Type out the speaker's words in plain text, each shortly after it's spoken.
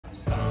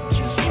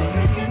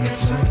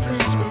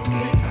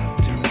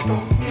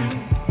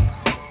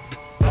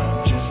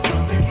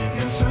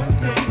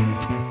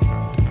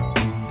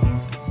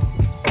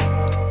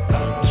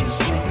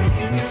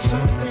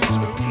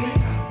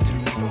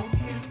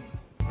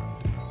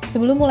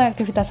Sebelum mulai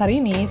aktivitas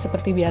hari ini,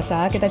 seperti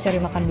biasa kita cari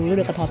makan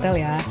dulu dekat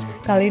hotel ya.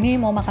 Kali ini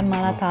mau makan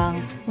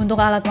malatang. Untuk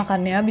alat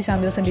makannya bisa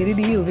ambil sendiri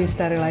di UV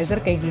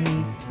sterilizer kayak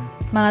gini.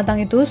 Malatang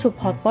itu sup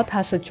hotpot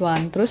khas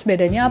Sichuan. Terus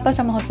bedanya apa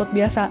sama hotpot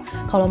biasa?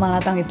 Kalau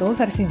malatang itu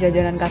versi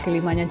jajanan kaki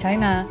limanya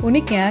China.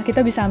 Uniknya,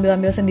 kita bisa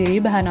ambil-ambil sendiri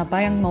bahan apa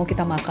yang mau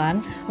kita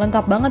makan.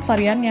 Lengkap banget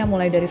variannya,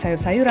 mulai dari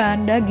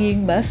sayur-sayuran,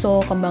 daging,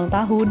 bakso, kembang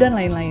tahu, dan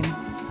lain-lain.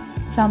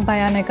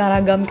 Sampai aneka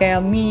ragam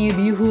kayak mie,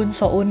 bihun,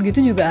 soun gitu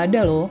juga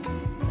ada loh.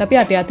 Tapi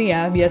hati-hati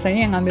ya,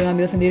 biasanya yang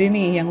ngambil-ngambil sendiri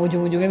nih, yang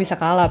ujung-ujungnya bisa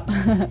kalap.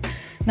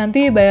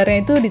 Nanti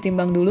bayarnya itu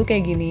ditimbang dulu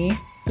kayak gini.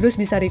 Terus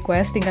bisa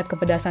request tingkat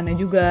kepedasannya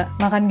juga.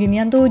 Makan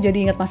ginian tuh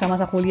jadi ingat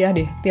masa-masa kuliah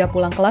deh. Tiap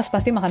pulang kelas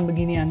pasti makan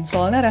beginian.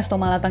 Soalnya resto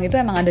malatang itu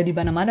emang ada di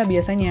mana-mana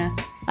biasanya.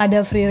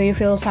 Ada free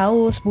refill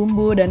saus,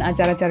 bumbu, dan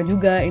acar-acar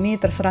juga.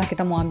 Ini terserah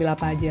kita mau ambil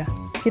apa aja.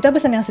 Kita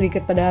pesen yang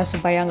sedikit pedas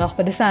supaya nggak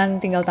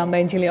kepedesan. Tinggal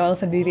tambahin chili oil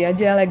sendiri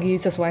aja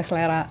lagi sesuai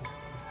selera.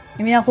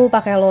 Ini aku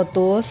pakai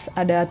lotus,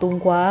 ada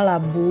tungkwa,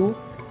 labu,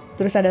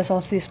 terus ada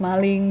sosis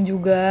maling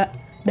juga,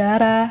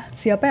 darah.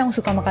 Siapa yang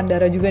suka makan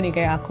darah juga nih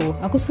kayak aku?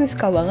 Aku sih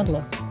suka banget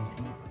loh.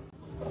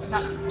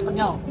 Nah,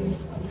 kenyal.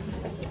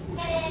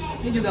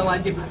 Ini juga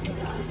wajib.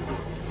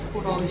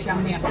 Puro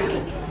Tianhe.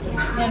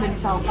 Ini ada di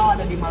Saukau,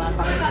 ada di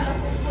Malatang.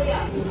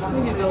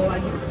 Ini juga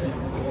wajib.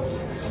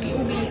 Ini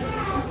ubi.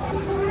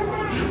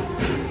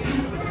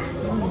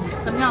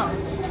 Kenyal.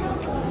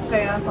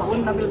 Kayak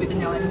soun tapi lebih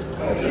kenyal ini.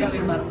 Dia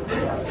lebar.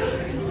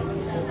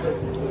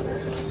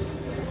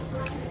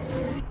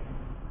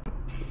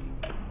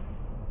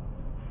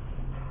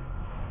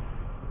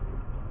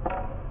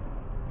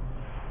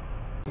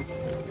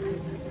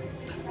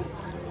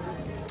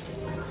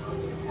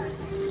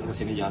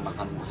 Kesini jangan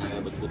makan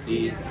kayak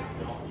putih.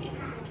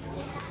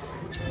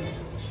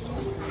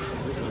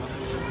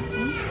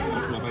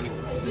 Berapa ini?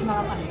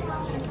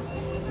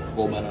 58.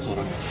 Boba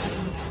seorang.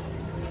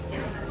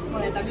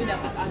 Mulai tadi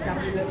dapat acar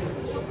juga sih.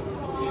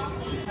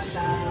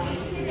 Acar.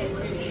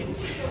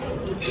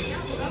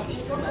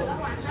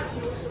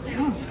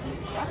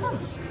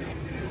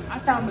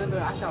 Acar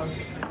bener-bener acar.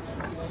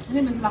 Ini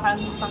makan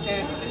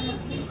pakai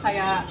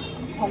kayak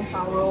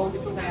HONGKONG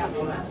gitu, kayak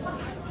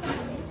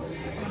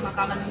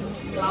makanan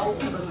lauk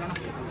bener enak.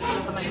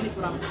 Teman ini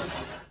kurang.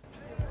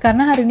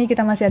 Karena hari ini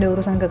kita masih ada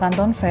urusan ke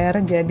Canton Fair,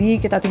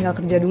 jadi kita tinggal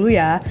kerja dulu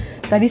ya.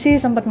 Tadi sih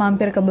sempat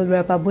mampir ke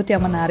beberapa booth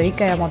yang menarik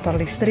kayak motor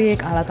listrik,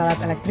 alat-alat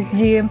elektrik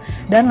gym,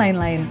 dan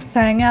lain-lain.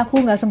 Sayangnya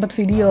aku nggak sempet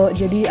video,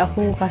 jadi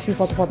aku kasih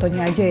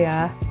foto-fotonya aja ya.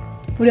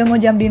 Udah mau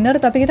jam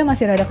dinner, tapi kita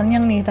masih rada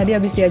kenyang nih. Tadi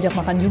habis diajak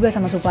makan juga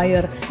sama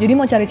supplier. Jadi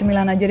mau cari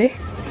cemilan aja deh.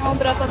 Mau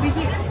berapa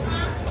biji?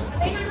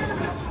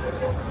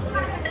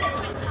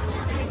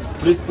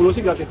 Beli 10 sih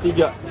gratis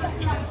 3.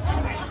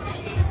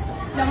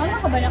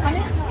 Janganlah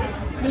kebanyakannya.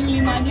 Beli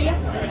 5 aja ya.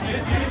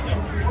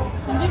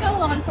 Nanti kamu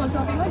makan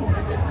shopping lagi?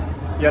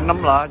 Ya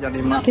 6 lah, jangan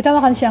 5. Kita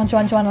makan siang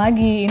cuan-cuan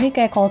lagi. Ini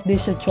kayak cold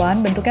dish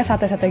Sichuan, bentuknya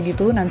sate-sate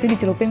gitu, nanti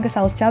dicelupin ke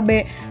saus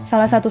cabe.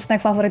 Salah satu snack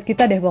favorit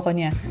kita deh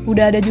pokoknya.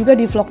 Udah ada juga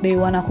di vlog day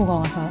one aku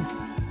kalau nggak salah.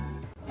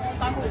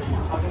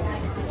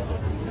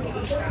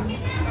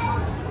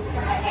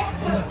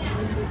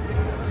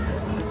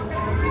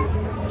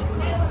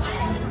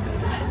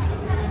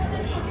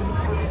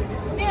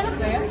 Ini enak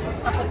gak ya?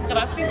 Takut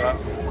keras sih.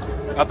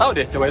 Nggak tahu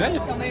deh, cobain aja.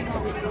 Cobain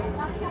mau.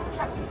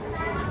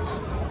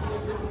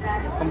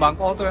 Kembang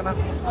kol tuh enak.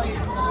 Oh iya.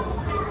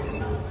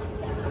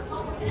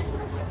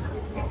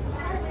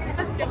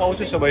 Apa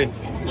usus cobain?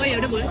 Oh iya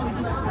udah boleh.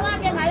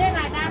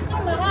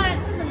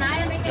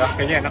 Ya,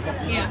 kayaknya enak kok.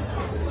 Iya.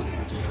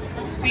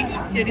 Pink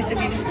jadi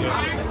segini. Ya.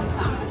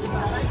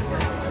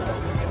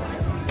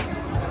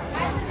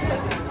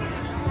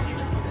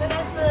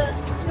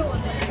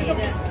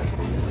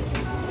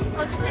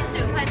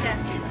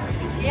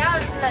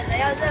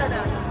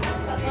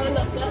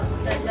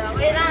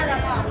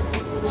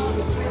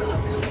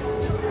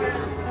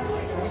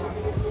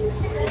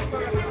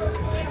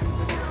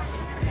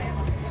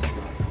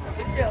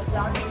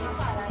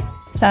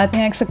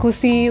 Saatnya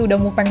eksekusi, udah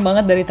mupeng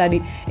banget dari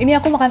tadi.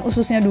 Ini aku makan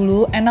ususnya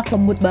dulu, enak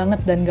lembut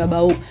banget dan gak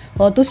bau.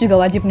 Lotus juga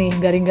wajib nih,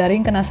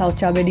 garing-garing kena saus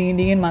cabai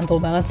dingin-dingin,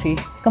 mantul banget sih.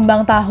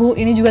 Kembang tahu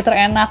ini juga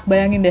terenak,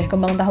 bayangin deh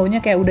kembang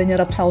tahunya kayak udah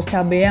nyerap saus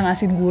cabai yang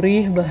asin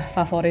gurih,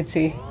 favorit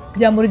sih.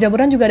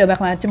 Jamur-jamuran juga ada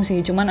banyak macem sih,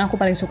 cuman aku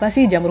paling suka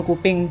sih jamur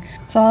kuping.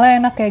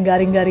 Soalnya enak kayak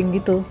garing-garing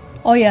gitu.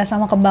 Oh ya,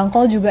 sama kembang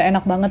kol juga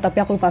enak banget tapi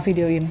aku lupa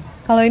videoin.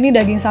 Kalau ini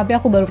daging sapi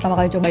aku baru pertama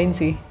kali cobain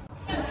sih.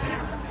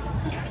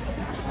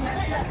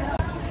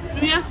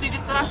 Ini sedikit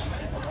keras.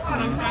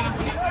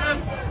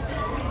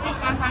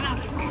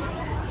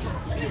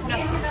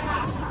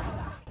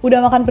 Udah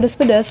makan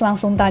pedes-pedes,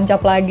 langsung tancap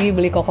lagi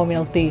beli Coco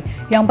Milk Tea.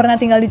 Yang pernah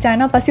tinggal di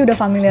China pasti udah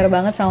familiar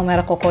banget sama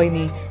merek Coco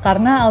ini.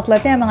 Karena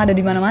outletnya emang ada di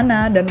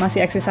mana-mana dan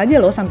masih eksis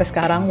aja loh sampai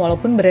sekarang,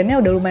 walaupun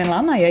brandnya udah lumayan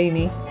lama ya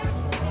ini.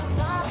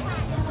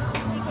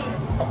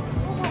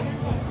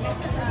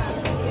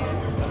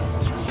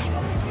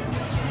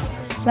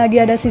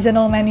 Lagi ada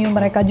seasonal menu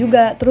mereka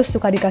juga, terus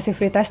suka dikasih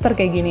free tester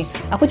kayak gini.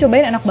 Aku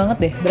cobain enak banget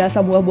deh, berasa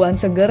buah-buahan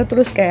seger,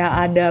 terus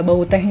kayak ada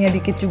bau tehnya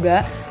dikit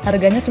juga.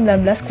 Harganya 19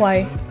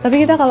 kuai.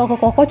 Tapi kita kalau ke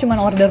Koko cuman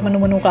order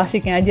menu-menu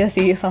klasiknya aja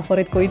sih.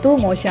 Favoritku itu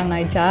Moxiang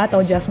Naicha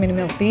atau Jasmine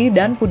Milk Tea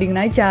dan Puding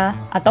Naicha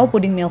atau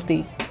Puding Milk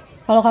Tea.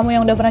 Kalau kamu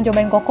yang udah pernah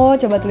cobain Koko,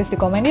 coba tulis di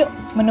komen yuk,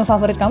 menu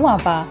favorit kamu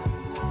apa?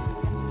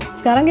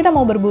 Sekarang kita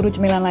mau berburu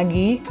cemilan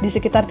lagi. Di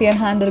sekitar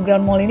Tianhe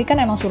Underground Mall ini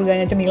kan emang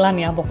surganya cemilan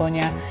ya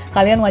pokoknya.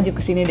 Kalian wajib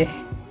kesini deh.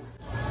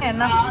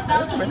 Enak.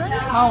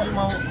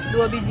 Mau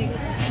 2 biji.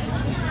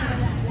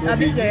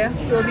 Habis gak ya?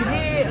 2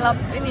 biji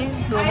ini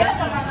 12.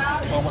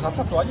 Mau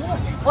satu aja lah.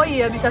 Oh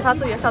iya, bisa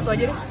satu ya, satu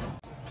aja deh.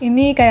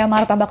 Ini kayak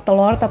martabak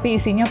telur tapi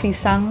isinya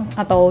pisang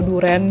atau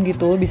duren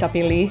gitu, bisa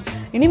pilih.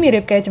 Ini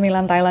mirip kayak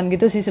cemilan Thailand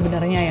gitu sih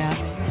sebenarnya ya.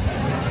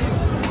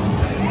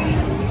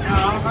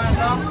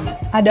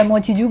 Ada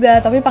mochi juga,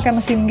 tapi pakai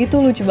mesin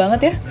gitu, lucu banget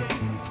ya.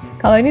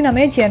 Kalau ini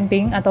namanya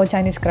jianbing atau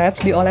Chinese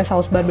crepes, dioles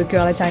saus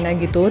barbecue ala China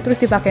gitu, terus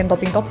dipakein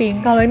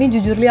topping-topping. Kalau ini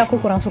jujur li aku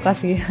kurang suka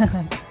sih.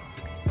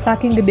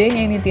 Saking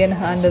gedenya ini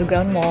Tianhe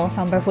Underground Mall,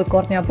 sampai food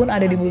court-nya pun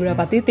ada di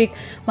beberapa titik.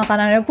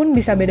 Makanannya pun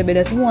bisa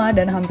beda-beda semua,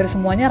 dan hampir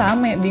semuanya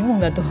rame, bingung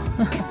nggak tuh?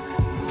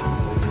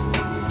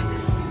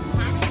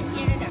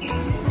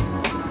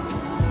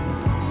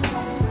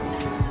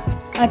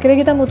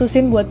 Akhirnya kita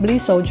mutusin buat beli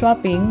shou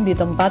chuaping di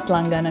tempat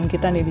langganan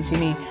kita nih di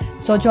sini.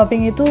 Shou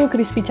chuaping itu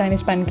crispy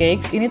Chinese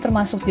pancakes. Ini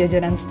termasuk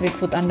jajanan street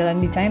food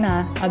andalan di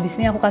China. Abis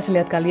ini aku kasih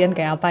lihat kalian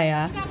kayak apa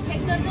ya.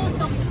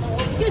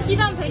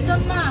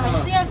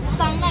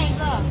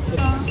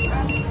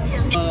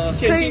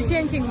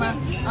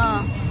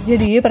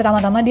 Jadi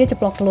pertama-tama dia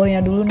ceplok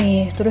telurnya dulu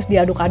nih, terus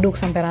diaduk-aduk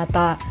sampai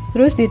rata.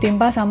 Terus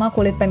ditimpa sama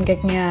kulit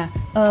pancake-nya.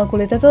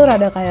 Kulitnya tuh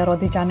rada kayak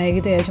roti canai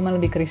gitu ya, cuma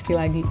lebih crispy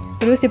lagi.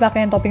 Terus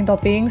dipakein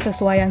topping-topping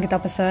sesuai yang kita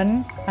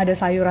pesen. Ada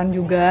sayuran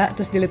juga,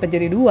 terus dilipat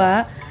jadi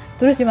 2.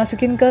 Terus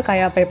dimasukin ke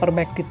kayak paper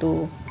bag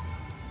gitu.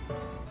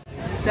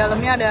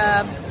 Dalamnya ada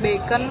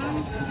bacon,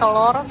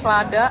 telur,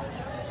 selada.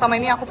 Sama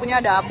ini aku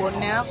punya ada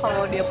abonnya,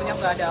 kalau dia punya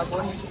nggak ada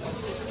abon.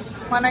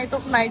 Mana itu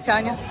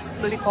naichanya?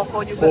 Beli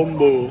Koko juga.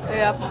 Combo.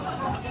 Iya,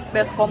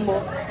 best combo.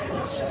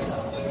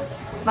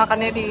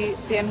 Makannya di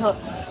Tianhe.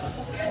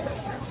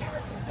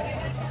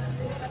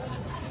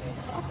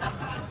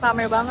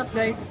 Rame banget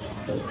guys.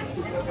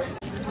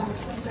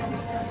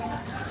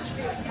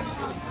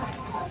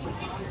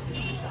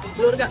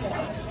 Blur gak?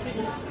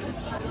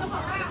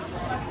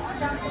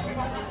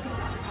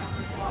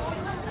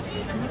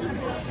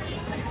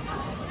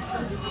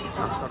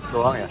 Custard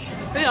doang ya?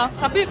 Iya,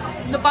 tapi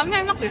depannya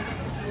enak deh.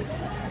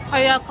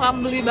 Kayak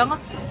crumbly banget.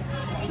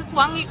 Terus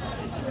wangi.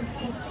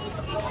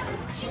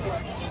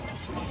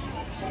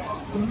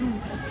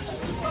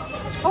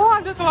 Oh,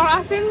 ada telur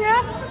asinnya.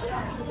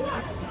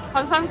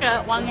 Pantesan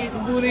kayak wangi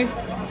gurih.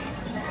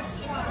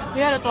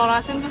 Dia ada telur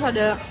asin, terus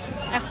ada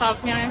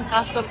ekstraknya,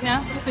 custardnya,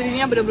 terus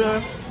jadinya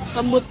bener-bener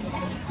lembut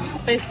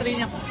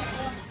pastry-nya.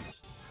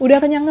 Udah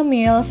kenyang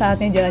ngemil,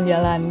 saatnya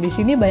jalan-jalan. Di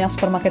sini banyak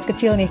supermarket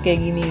kecil nih kayak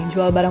gini,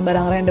 jual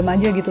barang-barang random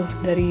aja gitu,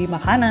 dari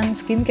makanan,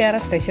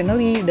 skincare,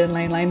 stationery, dan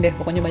lain-lain deh,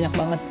 pokoknya banyak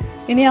banget.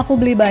 Ini aku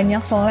beli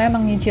banyak soalnya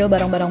emang nyicil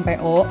barang-barang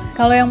PO.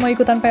 Kalau yang mau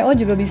ikutan PO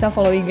juga bisa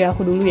follow IG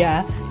aku dulu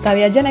ya.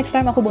 Kali aja next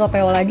time aku buka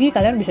PO lagi,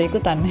 kalian bisa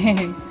ikutan.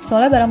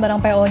 Soalnya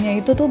barang-barang PO-nya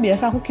itu tuh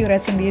biasa aku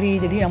curate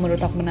sendiri, jadi yang menurut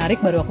aku menarik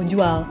baru aku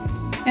jual.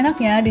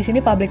 Enaknya di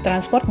sini public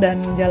transport dan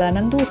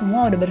jalanan tuh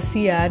semua udah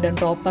bersih ya dan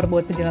proper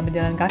buat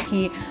pejalan-pejalan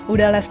kaki.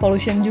 Udah less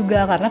pollution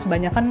juga karena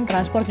kebanyakan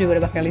transport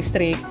juga udah pakai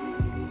listrik.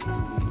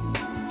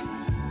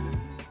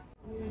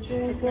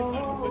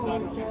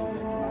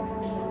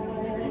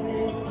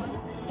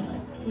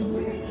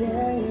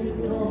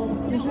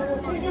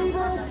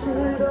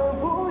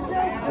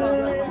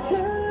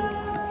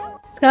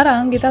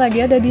 Sekarang kita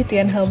lagi ada di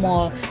Tianhe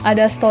Mall.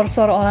 Ada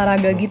store-store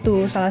olahraga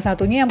gitu. Salah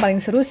satunya yang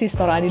paling seru sih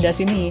store Adidas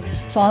ini.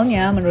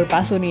 Soalnya menurut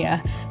Pasu nih ya,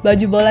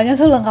 baju bolanya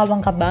tuh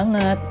lengkap-lengkap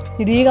banget.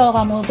 Jadi kalau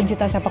kamu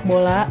pencinta sepak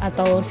bola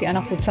atau si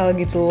anak futsal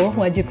gitu,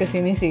 wajib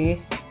kesini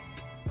sih.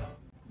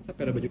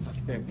 Sampai ada baju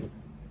plastik kayak gitu.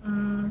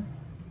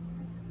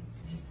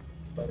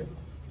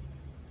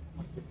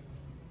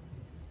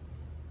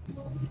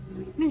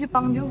 Ini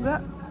Jepang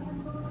juga.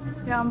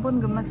 Ya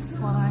ampun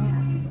gemes warnanya.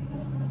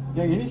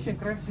 Yang ini sih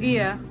keren sih.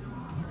 Iya.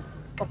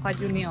 Toka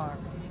Junior.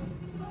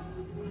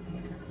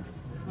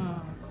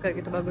 Kayak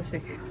gitu bagus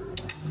sih.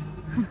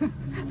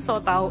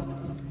 So tau.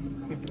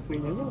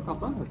 Interviewnya lengkap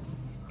banget.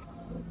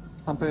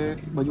 Sampai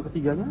baju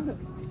ketiganya ada.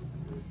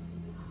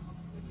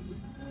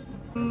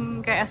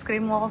 Kayak es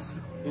krim walls.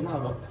 Ini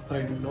ada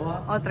training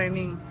doang. Oh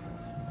training.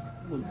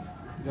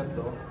 Lihat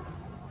dong.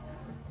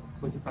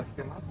 Baju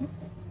plastiknya Madrid.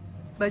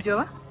 Baju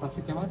apa?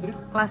 Plastiknya Madrid.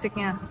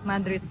 Klasiknya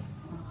Madrid.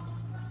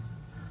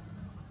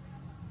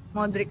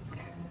 Modric.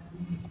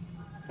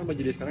 Kan baju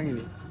dia sekarang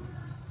ini.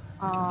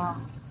 Oh.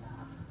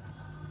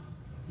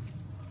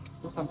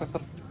 Tuh sampai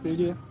tertutup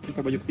aja ya. Kita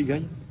baju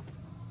ketiganya.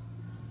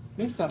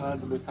 Ini cara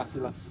dulu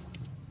kasih las.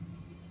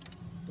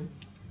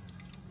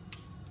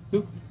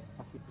 Tuh,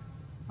 kasih.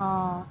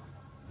 Oh.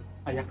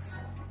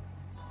 Ajax.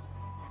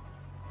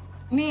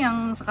 Ini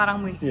yang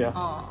sekarang nih? Iya,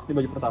 Oh. ini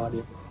baju pertama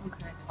dia.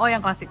 Okay. Oh, yang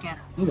klasiknya?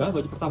 Enggak,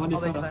 baju pertama dia Oh,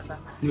 baju sekarang.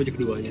 pertama. Ini baju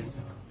keduanya.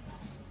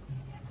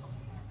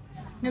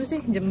 Ini apa sih?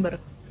 Jember.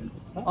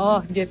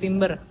 Oh,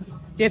 Jatimber.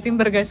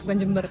 Jatimber guys, bukan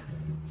Jember.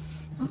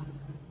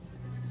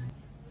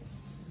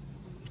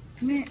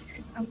 Ini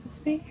apa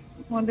sih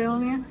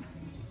modelnya?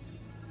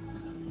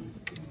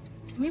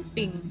 Ini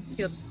pink,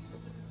 cute.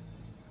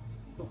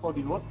 Kalau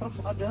di luar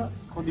terus ada,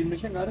 kalau di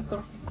Indonesia nggak ada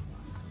terus.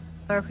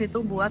 Turf itu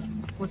buat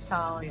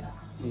futsal ya.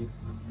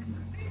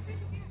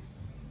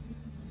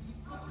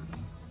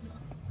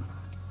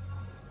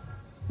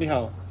 你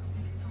好，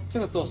这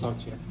个多少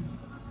钱？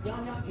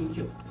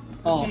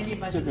哦，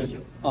这个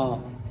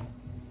哦。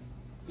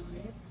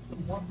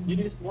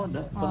Ini semua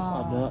ada, terus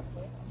ada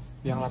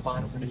yang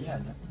lapangan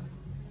kerjanya ada.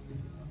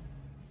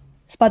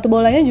 Sepatu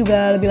bolanya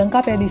juga lebih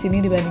lengkap ya di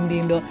sini dibanding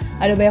di Indo.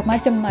 Ada banyak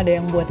macam, ada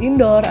yang buat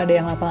indoor, ada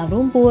yang lapangan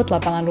rumput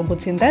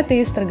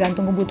sintetis,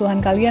 tergantung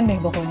kebutuhan kalian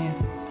deh pokoknya.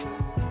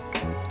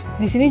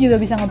 Di sini juga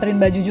bisa ngeprint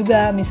baju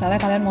juga,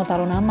 misalnya kalian mau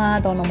taruh nama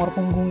atau nomor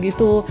punggung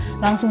gitu,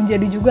 langsung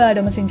jadi juga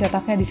ada mesin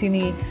cetaknya di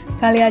sini.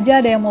 Kali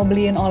aja ada yang mau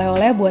beliin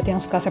oleh-oleh buat yang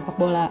suka sepak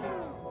bola.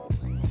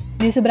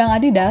 Di seberang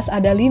Adidas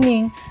ada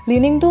Li-Ning.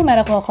 Li-Ning tuh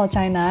merek lokal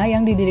China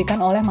yang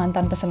didirikan oleh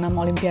mantan pesenam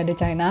Olimpiade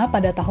China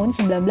pada tahun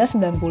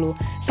 1990,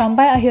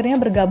 sampai akhirnya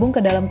bergabung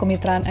ke dalam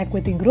kemitraan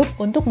Equity Group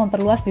untuk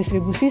memperluas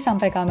distribusi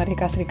sampai ke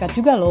Amerika Serikat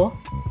juga loh.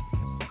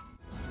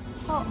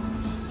 Oh,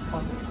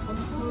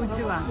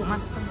 lucu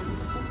banget.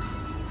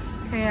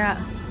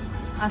 Kayak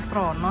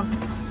astronot.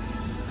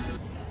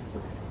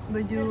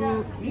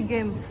 Baju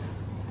e-games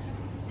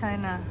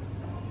China.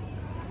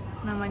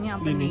 Namanya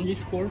apa Li-Ning nih?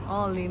 e-sport.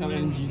 Oh, Li-Ning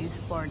LNG.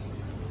 e-sport.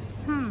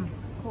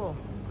 Cool.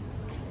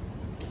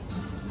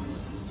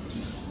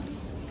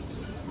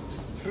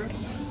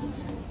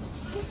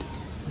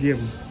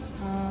 Game.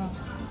 Oh.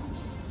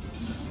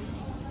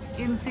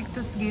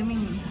 Invictus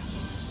Gaming.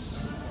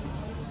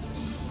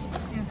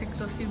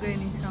 Invictus juga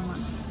ini sama.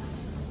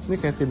 Ini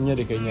kayak timnya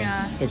deh kayaknya. Iya.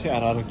 Kayak si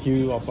RRQ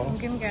apa?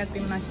 Mungkin kayak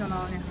tim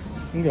nasionalnya.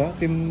 Enggak,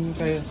 tim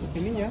kayak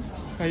ininya,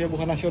 kayak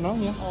bukan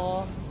nasionalnya.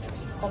 Oh.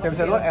 Kayak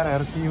misalnya lo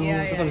RRQ,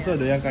 Iya, terus iya, habis itu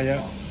ada yang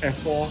kayak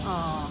EVOS.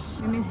 Oh,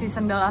 ini si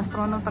sendal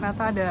astronot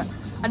ternyata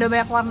ada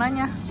banyak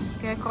warnanya,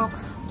 kayak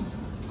Crocs.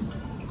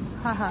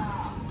 Haha.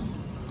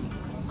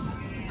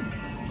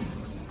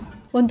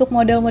 Untuk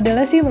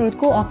model-modelnya sih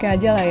menurutku oke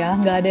aja lah ya,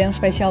 nggak ada yang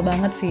spesial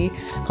banget sih.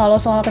 Kalau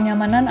soal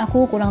kenyamanan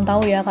aku kurang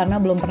tahu ya karena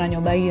belum pernah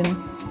nyobain.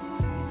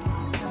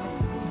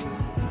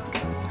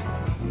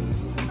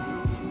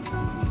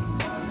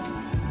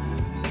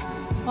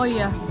 Oh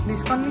iya,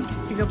 diskon nih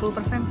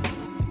 30%.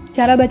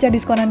 Cara baca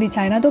diskonan di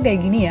China tuh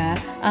kayak gini ya,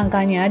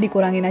 angkanya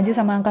dikurangin aja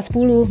sama angka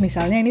 10,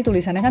 misalnya ini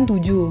tulisannya kan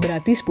 7,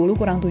 berarti 10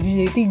 kurang 7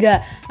 jadi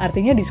 3,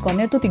 artinya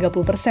diskonnya tuh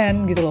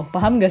 30% gitu loh,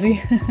 paham gak sih?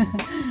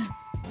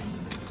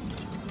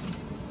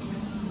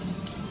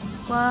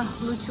 Wah,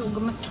 lucu,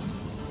 gemes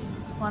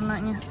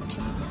warnanya.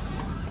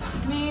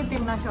 Ini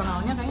tim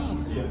nasionalnya kayaknya.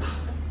 Iya.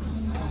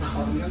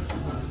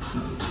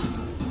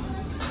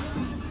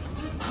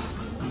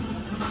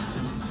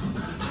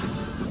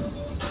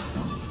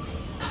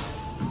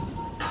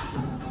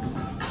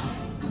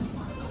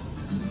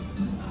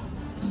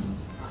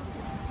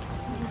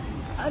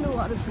 Aduh,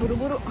 harus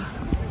buru-buru.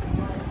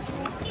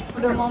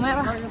 Udah mau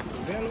merah.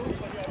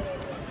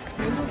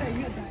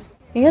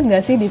 Ingat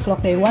gak sih di vlog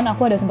Day One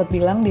aku ada sempat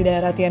bilang di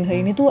daerah Tianhe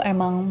ini tuh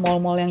emang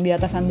mall-mall yang di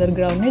atas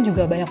undergroundnya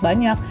juga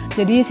banyak-banyak.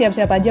 Jadi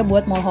siap-siap aja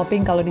buat mall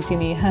hopping kalau di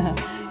sini.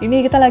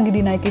 Ini kita lagi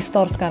di Nike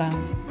Store sekarang.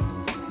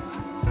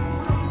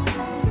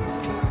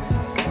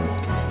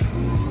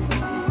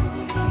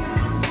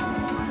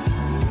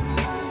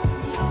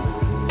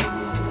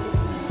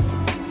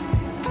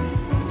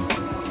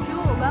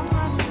 Lucu banget.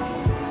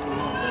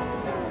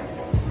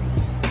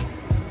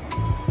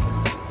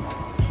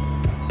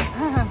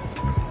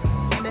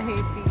 Ada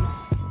happy.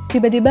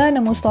 Tiba-tiba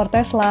nemu store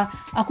Tesla.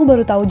 Aku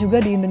baru tahu juga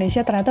di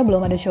Indonesia ternyata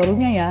belum ada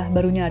showroomnya ya,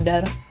 baru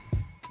nyadar.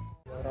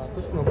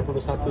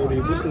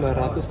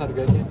 261.900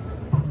 harganya.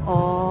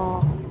 Oh.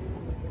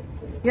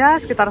 Ya,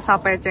 sekitar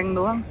sapeceng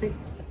doang sih.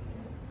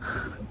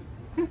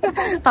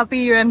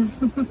 Tapi yuan.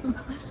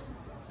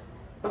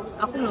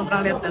 Aku belum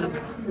pernah lihat dalam.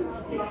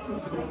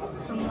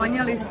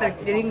 Semuanya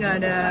listrik, jadi nggak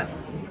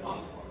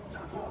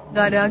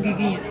ada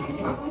giginya.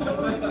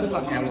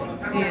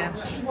 Iya.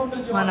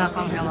 Mana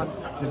Kang Elon?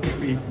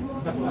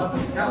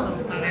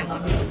 Kang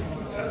Elon.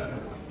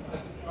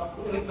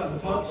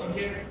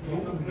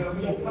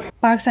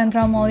 Park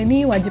Central Mall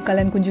ini wajib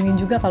kalian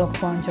kunjungin juga kalau ke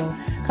Guangzhou,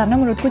 karena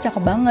menurutku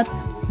cakep banget,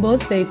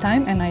 both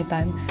daytime and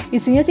nighttime.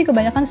 Isinya sih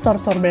kebanyakan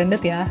store-store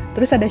branded ya,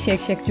 terus ada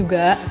Shake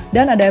juga,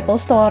 dan ada Apple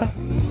Store.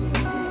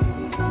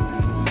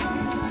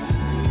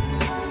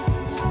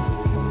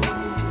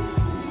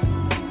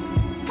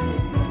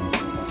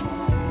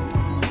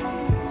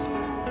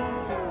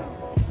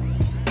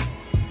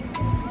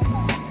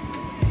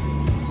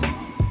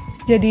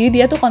 Jadi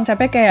dia tuh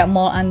konsepnya kayak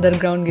mall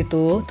underground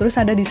gitu, terus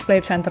ada display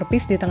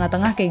centerpiece di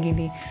tengah-tengah kayak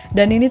gini.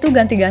 Dan ini tuh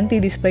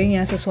ganti-ganti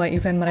displaynya sesuai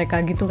event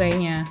mereka gitu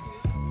kayaknya.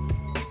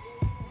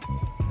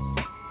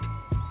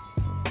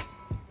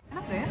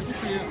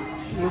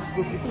 looks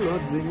good itu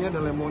loh, drinknya ada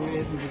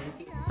lemonnya itu.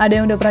 Ada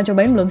yang udah pernah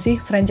cobain belum sih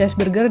franchise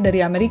burger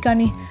dari Amerika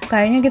nih?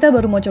 Kayaknya kita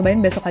baru mau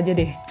cobain besok aja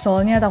deh,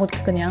 soalnya takut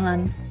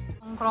kekenyangan.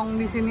 Nongkrong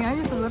di sini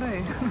aja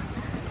sebenarnya ya.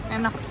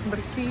 Enak,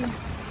 bersih.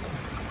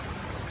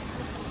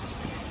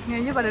 Ini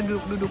aja pada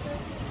duduk-duduk.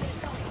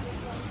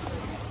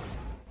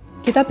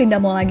 Kita pindah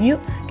mall lagi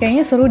yuk.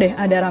 Kayaknya seru deh,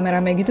 ada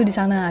rame-rame gitu di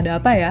sana.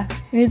 Ada apa ya?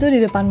 Ini tuh di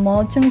depan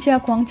mall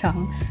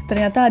Guangzhou.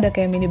 Ternyata ada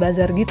kayak mini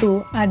bazar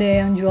gitu. Ada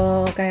yang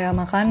jual kayak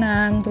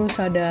makanan, terus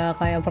ada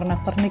kayak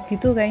pernak-pernik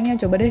gitu. Kayaknya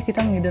coba deh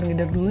kita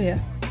ngider-ngider dulu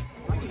ya.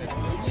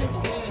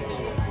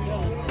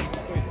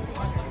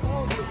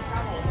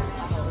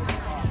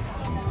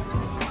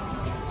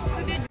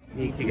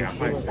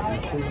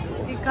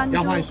 Ikan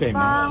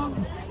cupang,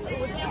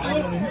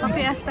 tapi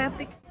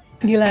estetik.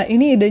 Gila,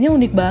 ini idenya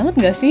unik banget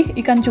gak sih?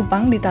 Ikan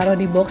cupang ditaruh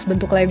di box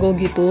bentuk Lego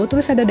gitu,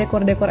 terus ada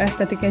dekor-dekor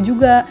estetiknya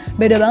juga.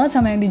 Beda banget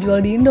sama yang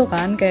dijual di Indo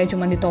kan, kayak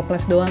cuma di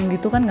toples doang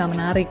gitu kan gak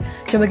menarik.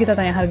 Coba kita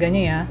tanya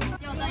harganya ya.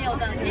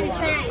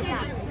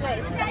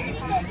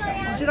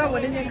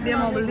 Dia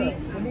mau beli.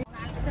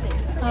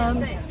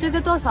 这个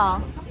多少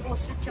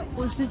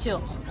？59.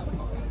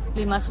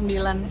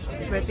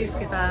 59, berarti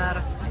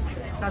sekitar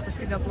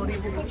 130.000.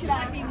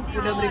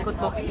 Udah berikut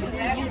boxnya.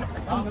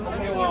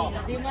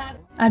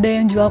 Ada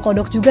yang jual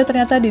kodok juga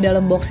ternyata di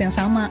dalam box yang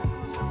sama.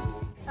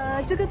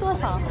 这个多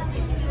少？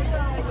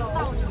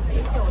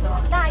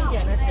大一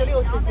点的是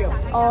69。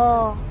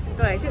哦，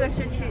对，这个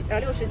是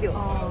69。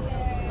哦。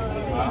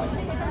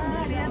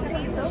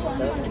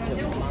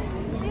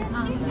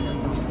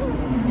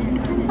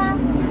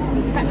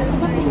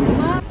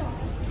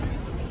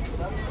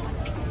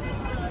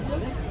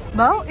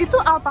Bang, itu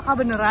alpaka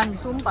beneran,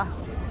 sumpah.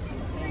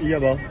 Iya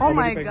bang. Oh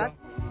my god.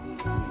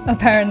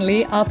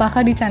 Apparently,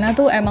 alpaca di China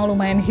tuh emang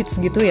lumayan hits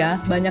gitu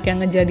ya. Banyak yang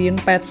ngejadiin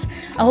pets.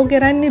 Aku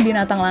kira ini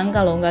binatang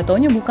langka loh, nggak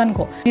taunya bukan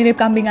kok. Mirip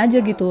kambing aja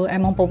gitu,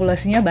 emang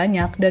populasinya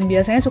banyak. Dan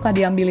biasanya suka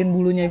diambilin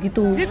bulunya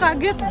gitu. Dia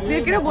kaget, dia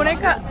kira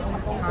boneka.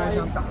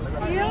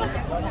 Iyalah,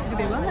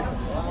 gede banget.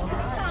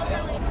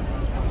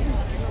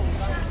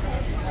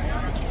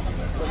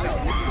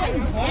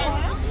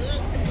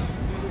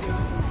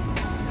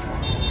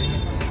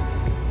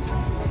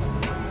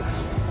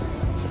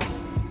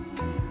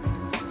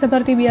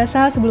 Seperti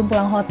biasa, sebelum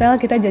pulang hotel,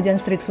 kita jajan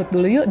street food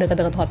dulu yuk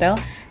dekat-dekat hotel.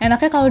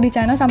 Enaknya kalau di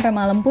China sampai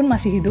malam pun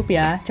masih hidup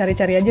ya.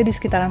 Cari-cari aja di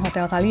sekitaran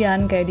hotel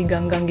kalian, kayak di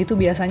gang-gang gitu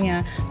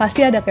biasanya.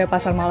 Pasti ada kayak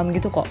pasar malam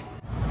gitu kok.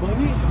 Wah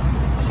ini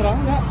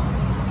serang nggak?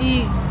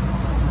 Ih.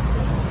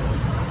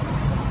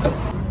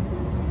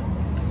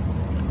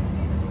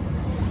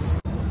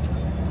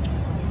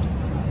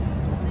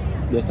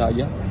 Biasa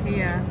aja.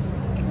 Iya.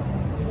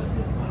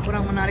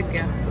 Kurang menarik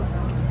ya.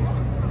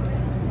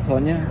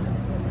 Soalnya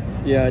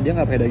ya dia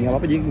nggak pakai daging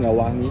apa-apa, jadi nggak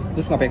wangi.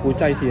 Terus nggak pakai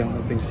kucai sih yang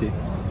penting sih.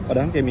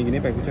 Padahal kayak mie gini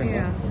pakai kucai.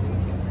 Iya.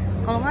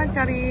 Kalau nggak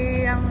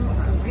cari yang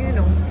ini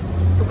dong,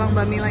 tukang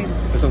bami lain.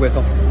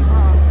 Besok-besok.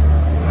 Oh.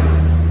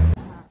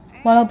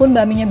 Walaupun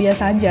baminya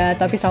biasa aja,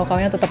 tapi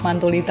saukaunya tetap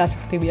mantulita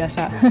seperti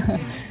biasa.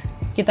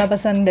 Kita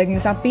pesan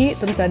daging sapi,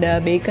 terus ada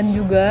bacon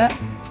juga,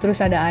 terus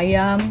ada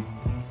ayam.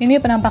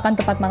 Ini penampakan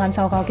tempat makan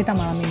saukau kita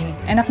malam ini.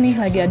 Enak nih,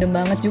 lagi adem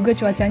banget juga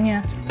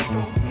cuacanya.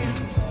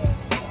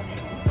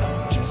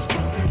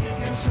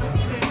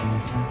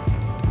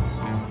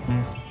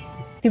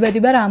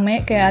 Tiba-tiba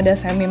rame, kayak ada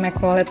semi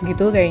macrolet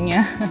gitu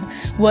kayaknya.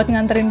 Buat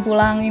nganterin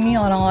pulang ini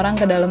orang-orang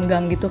ke dalam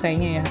gang gitu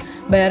kayaknya ya.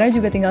 Bayarnya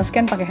juga tinggal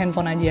scan pakai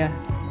handphone aja.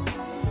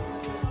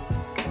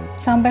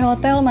 Sampai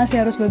hotel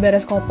masih harus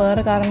beberes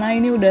koper karena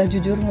ini udah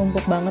jujur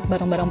numpuk banget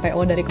barang-barang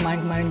PO dari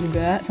kemarin-kemarin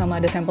juga,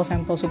 sama ada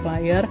sampel-sampel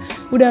supplier.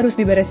 Udah harus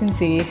diberesin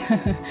sih.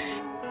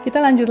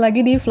 Kita lanjut lagi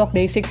di vlog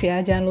day 6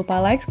 ya. Jangan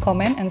lupa like,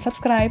 comment, and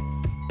subscribe.